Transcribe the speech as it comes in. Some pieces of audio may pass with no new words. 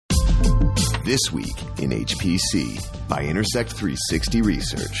This Week in HPC by Intersect 360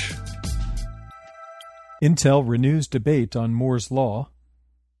 Research. Intel renews debate on Moore's Law.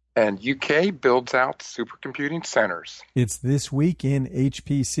 And UK builds out supercomputing centers. It's This Week in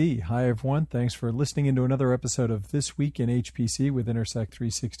HPC. Hi, everyone. Thanks for listening into another episode of This Week in HPC with Intersect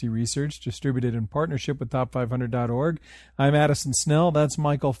 360 Research, distributed in partnership with Top500.org. I'm Addison Snell. That's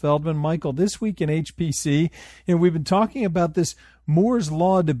Michael Feldman. Michael, This Week in HPC, and we've been talking about this Moore's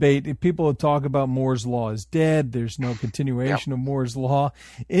Law debate. People talk about Moore's Law is dead. There's no continuation of Moore's Law.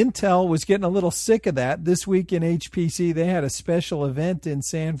 Intel was getting a little sick of that. This Week in HPC, they had a special event in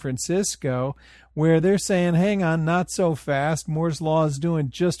San Francisco where they're saying, hang on, not so fast. Moore's Law is doing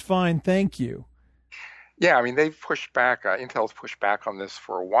just fine. Thank you. Yeah, I mean, they've pushed back. Intel's pushed back on this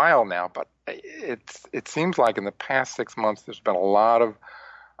for a while now, but it seems like in the past 6 months, there's been a lot of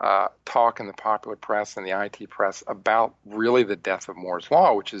talk in the popular press and the IT press about really the death of Moore's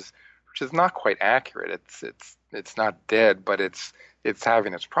Law, which is not quite accurate. It's not dead, but it's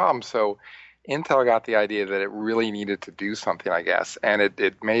having its problems. So Intel got the idea that it really needed to do something, I guess, and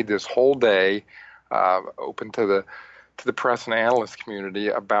it made this whole day open to the press and analyst community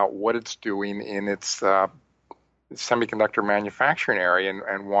about what it's doing in its semiconductor manufacturing area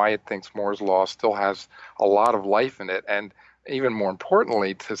and why it thinks Moore's Law still has a lot of life in it, and even more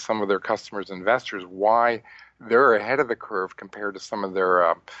importantly, to some of their customers and investors, why they're ahead of the curve compared to some of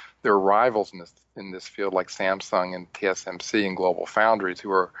their rivals in this field, like Samsung and TSMC and Global Foundries,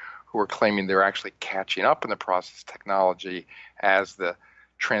 who are claiming they're actually catching up in the process technology as the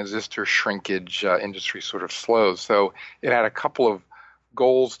transistor shrinkage industry sort of slows. So it had a couple of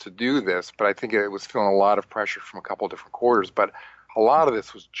goals to do this, but I think it was feeling a lot of pressure from a couple of different quarters. But a lot of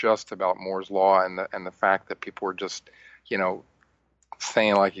this was just about Moore's Law and the fact that people were just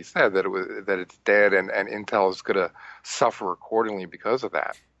saying, like you said, that it's dead and Intel is going to suffer accordingly because of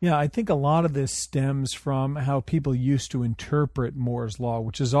that. Yeah, I think a lot of this stems from how people used to interpret Moore's Law,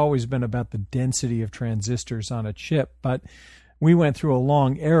 which has always been about the density of transistors on a chip. But we went through a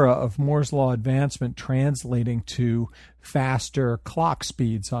long era of Moore's Law advancement translating to faster clock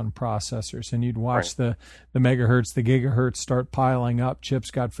speeds on processors. And you'd watch the megahertz, the gigahertz start piling up.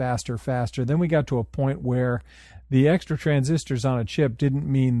 Chips got faster. Then we got to a point where the extra transistors on a chip didn't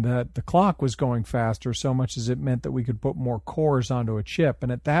mean that the clock was going faster so much as it meant that we could put more cores onto a chip.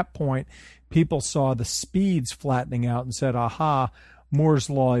 And at that point, people saw the speeds flattening out and said, aha, Moore's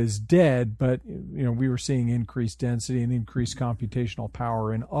Law is dead, but we were seeing increased density and increased computational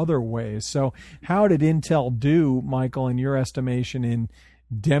power in other ways. So how did Intel do, Michael, in your estimation, in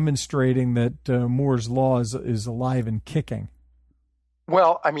demonstrating that Moore's Law is alive and kicking?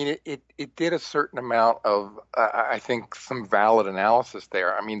 Well, I mean, it did a certain amount of, I think, some valid analysis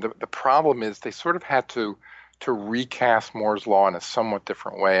there. I mean, the problem is they sort of had to recast Moore's Law in a somewhat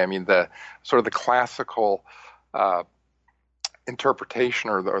different way. I mean, the sort of the classical interpretation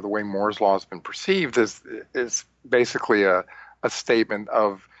or the way Moore's Law has been perceived is basically a statement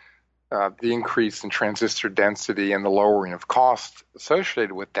of the increase in transistor density and the lowering of costs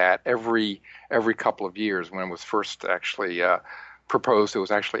associated with that every couple of years. When it was first actually proposed, it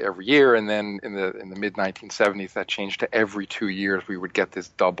was actually every year, and then in the mid 1970s that changed to every 2 years we would get this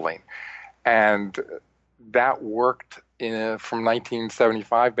doubling, and that worked from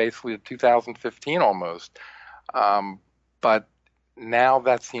 1975 basically to 2015 almost. But now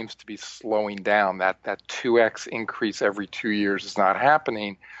that seems to be slowing down. That 2x increase every 2 years is not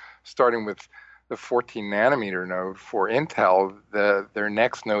happening. Starting with the 14 nanometer node for Intel, their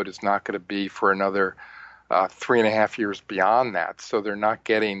next node is not going to be for another 3.5 years beyond that. So they're not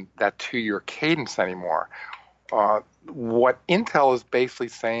getting that 2-year cadence anymore. What Intel is basically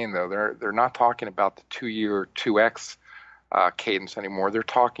saying, though, they're not talking about the 2-year 2x cadence anymore. They're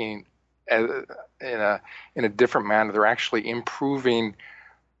talking in a different manner. They're actually improving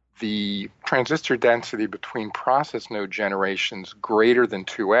the transistor density between process node generations greater than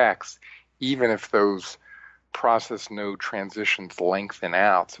 2x, even if those process node transitions lengthen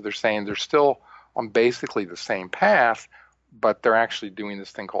out. So they're saying they're still on basically the same path, but they're actually doing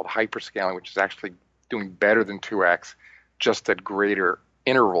this thing called hyperscaling, which is actually doing better than 2x, just at greater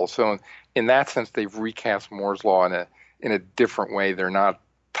intervals. So in that sense, they've recast Moore's Law in a different way. They're not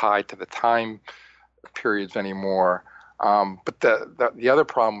tied to the time periods anymore. But the other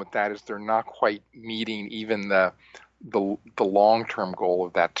problem with that is they're not quite meeting even the long-term goal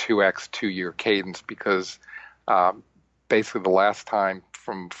of that 2x 2-year cadence, because basically the last time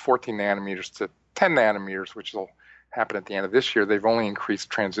from 14 nanometers to 10 nanometers, which will happen at the end of this year, they've only increased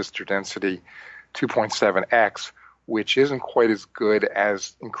transistor density 2.7x, which isn't quite as good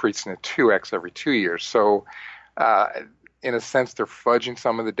as increasing it 2x every 2 years. So in a sense, they're fudging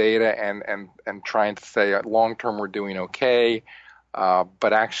some of the data and trying to say long term we're doing okay,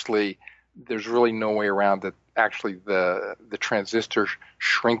 but actually there's really no way around that. Actually, the transistor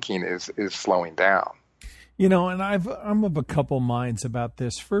shrinking is slowing down. And I'm of a couple minds about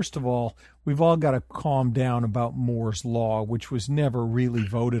this. First of all, we've all got to calm down about Moore's Law, which was never really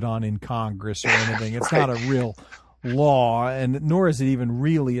voted on in Congress or anything. It's right. not a real law, and nor is it even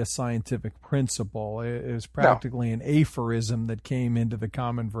really a scientific principle. It is practically an aphorism that came into the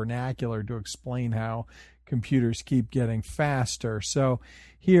common vernacular to explain how computers keep getting faster. So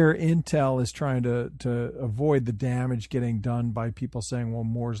here Intel is trying to avoid the damage getting done by people saying, well,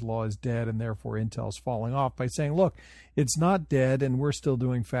 Moore's Law is dead and therefore Intel's falling off, by saying, look, it's not dead and we're still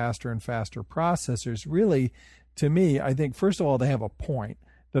doing faster and faster processors. Really, to me, I think, first of all, they have a point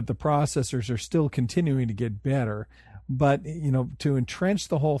that the processors are still continuing to get better. But, to entrench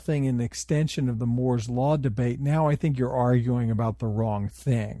the whole thing in the extension of the Moore's Law debate, now I think you're arguing about the wrong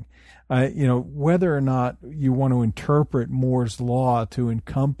thing. Whether or not you want to interpret Moore's Law to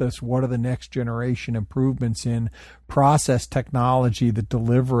encompass what are the next generation improvements in process technology that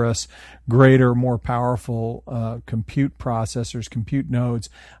deliver us greater, more powerful compute processors, compute nodes,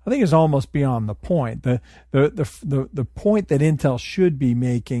 I think is almost beyond the point. The point that Intel should be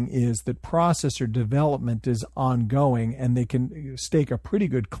making is that processor development is ongoing, and they can stake a pretty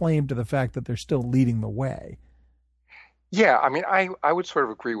good claim to the fact that they're still leading the way. Yeah, I mean, I would sort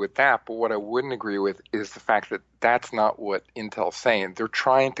of agree with that, but what I wouldn't agree with is the fact that that's not what Intel's saying. They're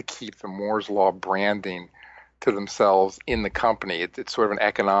trying to keep the Moore's Law branding to themselves in the company. It's sort of an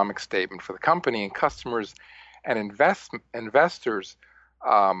economic statement for the company, and customers and investors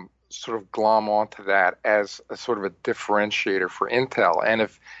sort of glom onto that as a sort of a differentiator for Intel. And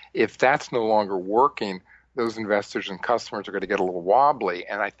if that's no longer working, those investors and customers are going to get a little wobbly,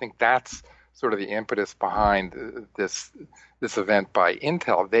 and I think that's sort of the impetus behind this event by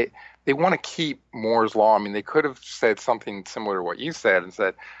Intel. They want to keep Moore's Law. I mean, they could have said something similar to what you said and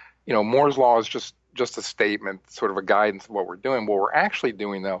said, Moore's Law is just a statement, sort of a guidance of what we're doing. What we're actually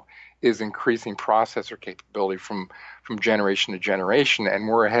doing, though, is increasing processor capability from generation to generation, and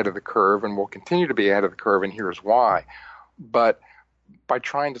we're ahead of the curve, and we'll continue to be ahead of the curve, and here's why. But by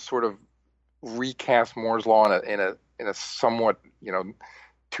trying to sort of recast Moore's Law in a somewhat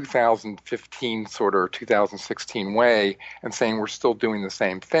 2015 sort of 2016 way and saying we're still doing the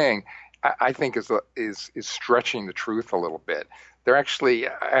same thing, I think is stretching the truth a little bit. They're actually,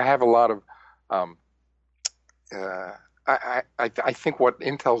 I have a lot of, I think what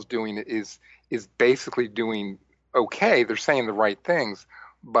Intel's doing is basically doing okay. They're saying the right things,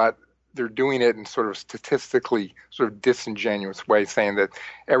 but they're doing it in sort of statistically sort of disingenuous way, saying that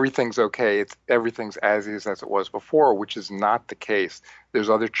everything's okay, everything's as is as it was before, which is not the case. There's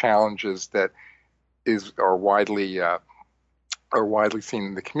other challenges that are widely seen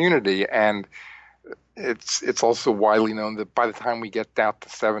in the community, and it's also widely known that by the time we get down to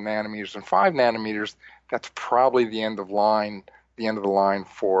 7 nanometers and 5 nanometers, that's probably the end of the line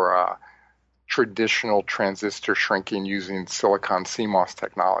for traditional transistor shrinking using silicon CMOS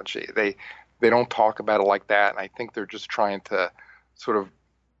technology. They don't talk about it like that, and I think they're just trying to sort of,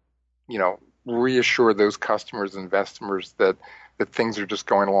 reassure those customers and investors that things are just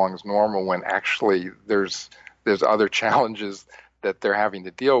going along as normal, when actually there's other challenges that they're having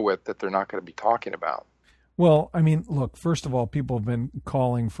to deal with that they're not going to be talking about. Well, I mean, look, first of all, people have been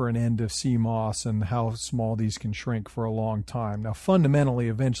calling for an end of CMOS and how small these can shrink for a long time. Now, fundamentally,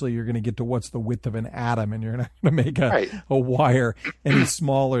 eventually you're going to get to what's the width of an atom, and you're not going to make a wire any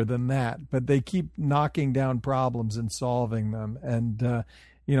smaller than that. But they keep knocking down problems and solving them. And,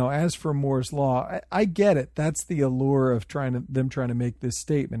 as for Moore's Law, I get it. That's the allure of them trying to make this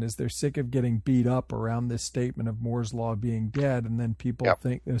statement, is they're sick of getting beat up around this statement of Moore's Law being dead, and then people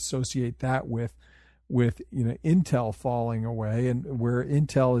associate that with Intel falling away, and where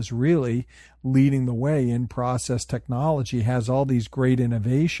Intel is really leading the way in process technology, has all these great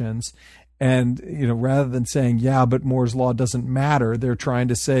innovations. And, rather than saying, yeah, but Moore's Law doesn't matter, they're trying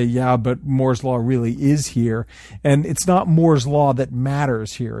to say, yeah, but Moore's Law really is here. And it's not Moore's Law that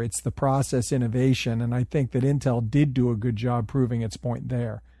matters here. It's the process innovation. And I think that Intel did do a good job proving its point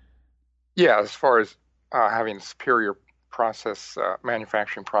there. Yeah, as far as having superior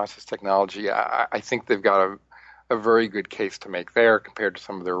manufacturing process technology, I think they've got a very good case to make there compared to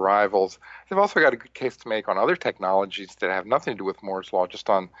some of their rivals. They've also got a good case to make on other technologies that have nothing to do with Moore's Law, just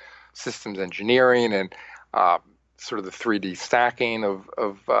on systems engineering and sort of the 3D stacking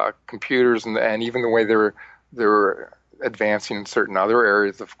of computers, and even the way they're advancing in certain other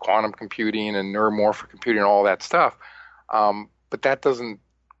areas of quantum computing and neuromorphic computing and all that stuff. But that doesn't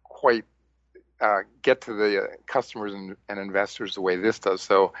quite get to the customers and investors the way this does.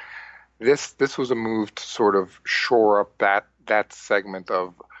 So this was a move to sort of shore up that segment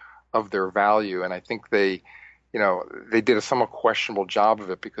of their value, and I think they did a somewhat questionable job of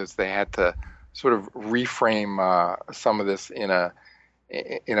it because they had to sort of reframe some of this in a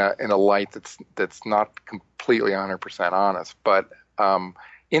light that's not completely 100% honest. But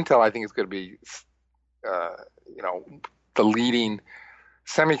Intel, I think, is going to be the leading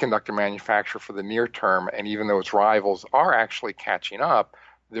semiconductor manufacturer for the near term, and even though its rivals are actually catching up,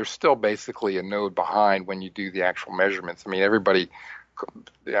 they're still basically a node behind when you do the actual measurements. I mean, everybody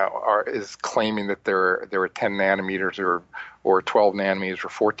is claiming that they're at 10 nanometers or 12 nanometers or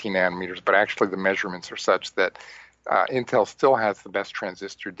 14 nanometers, but actually the measurements are such that Intel still has the best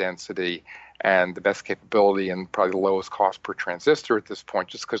transistor density and the best capability and probably the lowest cost per transistor at this point,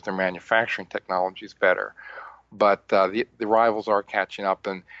 just because their manufacturing technology is better. But the rivals are catching up,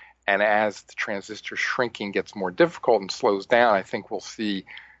 and as the transistor shrinking gets more difficult and slows down, I think we'll see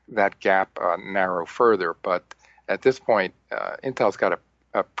that gap narrow further. But at this point, Intel's got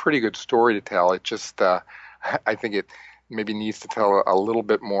a pretty good story to tell. It just, I think it maybe needs to tell a little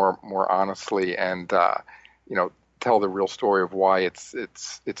bit more honestly, and tell the real story of why it's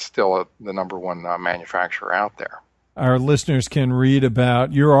still the number one manufacturer out there. Our listeners can read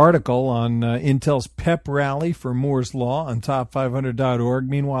about your article on Intel's pep rally for Moore's Law on top500.org.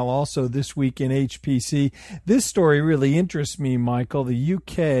 Meanwhile, also this week in HPC, this story really interests me, Michael. The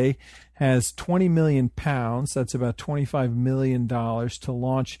UK has £20 million, that's about $25 million, to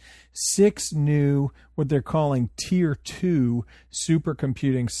launch 6 new, what they're calling Tier 2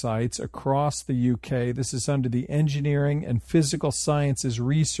 supercomputing sites across the UK. This is under the Engineering and Physical Sciences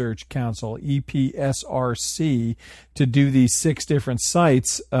Research Council, EPSRC, to do these 6 different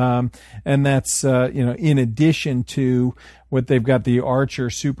sites. And that's, in addition to what they've got, the Archer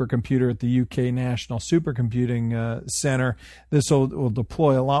supercomputer at the UK National Supercomputing Center. This will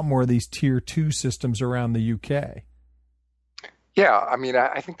deploy a lot more of these Tier 2 systems around the UK. Yeah, I mean,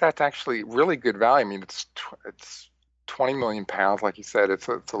 I think that's actually really good value. I mean, it's £20 million, like you said. It's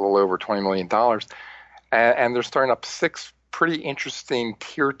a little over $20 million, and they're starting up 6 pretty interesting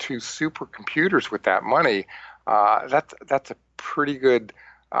Tier 2 supercomputers with that money. That's a pretty good,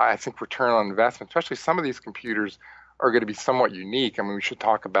 I think, return on investment. Especially some of these computers are going to be somewhat unique. I mean, we should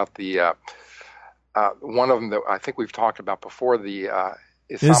talk about the one of them that I think we've talked about before, the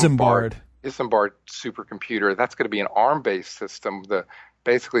Isambard supercomputer. That's going to be an ARM-based system.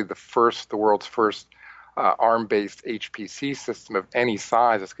 Basically the world's first ARM-based HPC system of any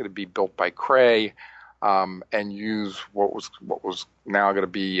size. It's going to be built by Cray and use what was now going to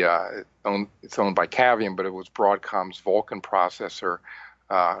be it's owned by Cavium, but it was Broadcom's Vulkan processor,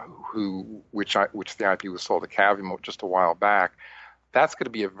 which the IP was sold to Cavium just a while back. That's going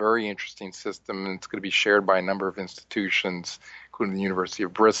to be a very interesting system, and it's going to be shared by a number of institutions, including the University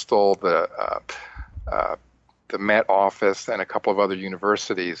of Bristol, the Met Office, and a couple of other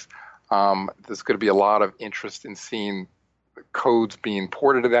universities. There's going to be a lot of interest in seeing the codes being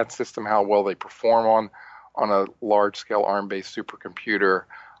ported to that system, how well they perform on a large-scale ARM-based supercomputer.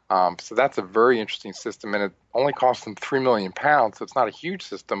 So that's a very interesting system, and it only costs them £3 million, so it's not a huge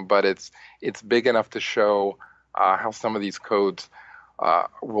system, but it's big enough to show how some of these codes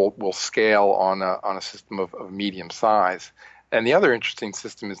will scale on a system of medium size. And the other interesting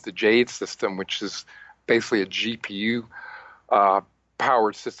system is the Jade system, which is basically a GPU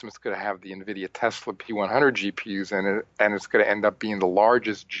powered system. It's going to have the NVIDIA Tesla P100 GPUs in it, and it's going to end up being the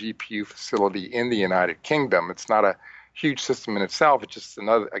largest GPU facility in the United Kingdom. It's not a huge system in itself. It's just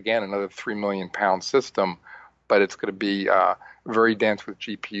another £3 million system, but it's going to be very dense with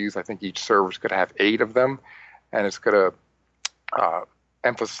GPUs. I think each server is going to have 8 of them, and it's going to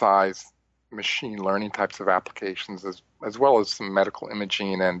emphasize machine learning types of applications as well as some medical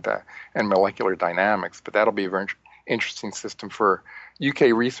imaging and molecular dynamics. But that'll be a very interesting system for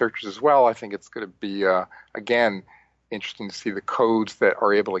UK researchers as well. I think it's going to be, again, interesting to see the codes that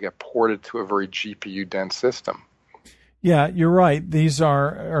are able to get ported to a very GPU-dense system. Yeah, you're right. These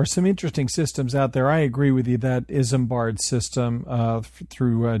are some interesting systems out there. I agree with you that Isambard system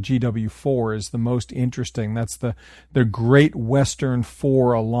through GW4 is the most interesting. That's the Great Western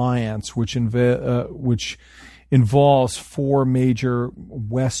 4 Alliance, which involves 4 major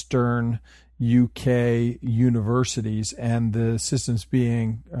Western UK universities, and the systems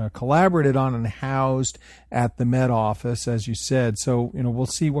being collaborated on and housed at the Met Office, as you said. So, we'll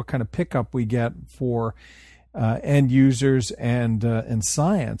see what kind of pickup we get for end users and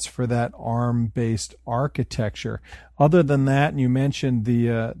science for that ARM-based architecture. Other than that, you mentioned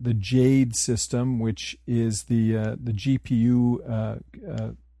the Jade system, which is the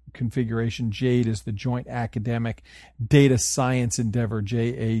GPU configuration. JADE is the Joint Academic Data Science Endeavor,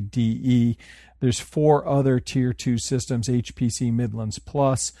 JADE. There's 4 other Tier 2 systems, HPC Midlands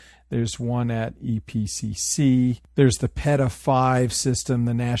Plus. There's one at EPCC. There's the PETA-5 system,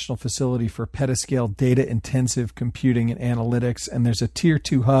 the National Facility for Petascale Data-Intensive Computing and Analytics. And there's a Tier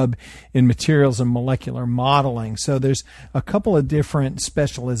 2 hub in materials and molecular modeling. So there's a couple of different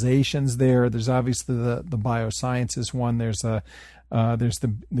specializations there. There's obviously the biosciences one. There's the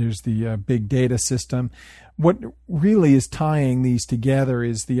big data system. What really is tying these together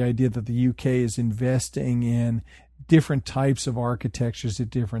is the idea that the UK is investing in different types of architectures at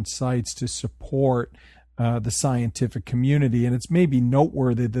different sites to support the scientific community. And it's maybe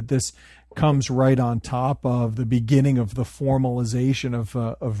noteworthy that this comes right on top of the beginning of the formalization of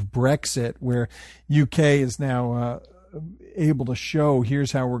Brexit, where UK is now able to show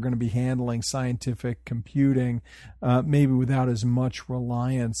here's how we're going to be handling scientific computing, maybe without as much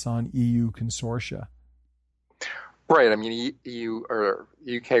reliance on EU consortia. Right. I mean, EU or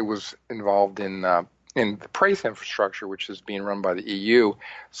UK was involved in the PRACE infrastructure, which is being run by the EU.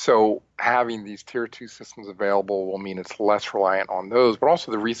 So having these Tier 2 systems available will mean it's less reliant on those, but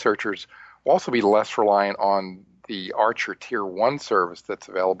also the researchers will also be less reliant on the Archer Tier 1 service that's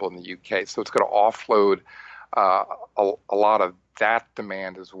available in the UK. So it's going to offload a lot of that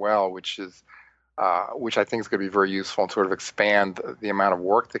demand as well, which I think is going to be very useful and sort of expand the amount of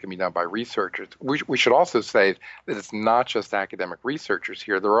work that can be done by researchers. We should also say that it's not just academic researchers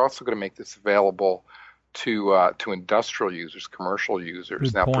here. They're also going to make this available to industrial users, commercial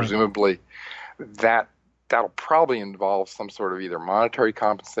users. Now, presumably, that'll probably involve some sort of either monetary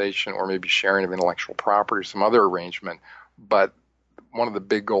compensation or maybe sharing of intellectual property or some other arrangement. But one of the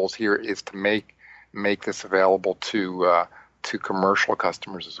big goals here is to make this available to commercial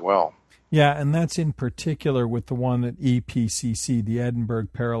customers as well. Yeah, and that's in particular with the one at EPCC, the Edinburgh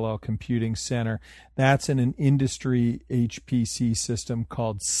Parallel Computing Center. That's in an industry HPC system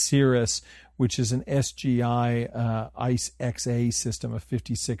called Cirrus, which is an SGI ICE-XA system, a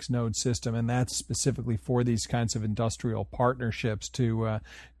 56-node system, and that's specifically for these kinds of industrial partnerships to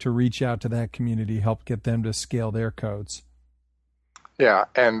reach out to that community, help get them to scale their codes. Yeah,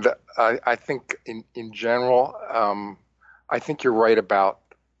 and I think in general, I think you're right about,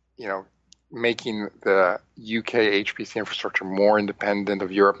 making the UK HPC infrastructure more independent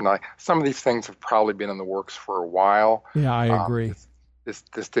of Europe. Now, some of these things have probably been in the works for a while. Yeah, I agree. This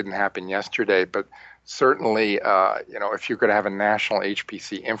didn't happen yesterday, but certainly, if you're going to have a national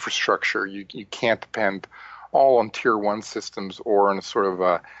HPC infrastructure, you can't depend all on Tier 1 systems or on a sort of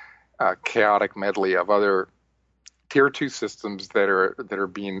a chaotic medley of other Tier 2 systems that are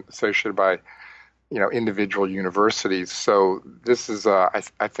being associated by individual universities. So this is, I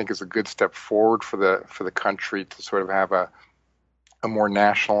think, is a good step forward for the country to sort of have a more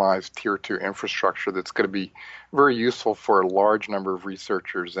nationalized Tier 2 infrastructure that's going to be very useful for a large number of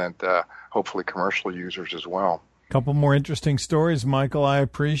researchers and hopefully commercial users as well. A couple more interesting stories, Michael. I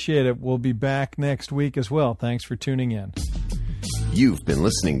appreciate it. We'll be back next week as well. Thanks for tuning in. You've been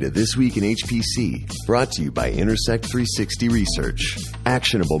listening to This Week in HPC, brought to you by Intersect 360 Research,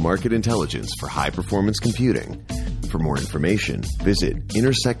 actionable market intelligence for high-performance computing. For more information, visit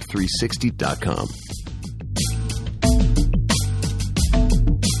intersect360.com.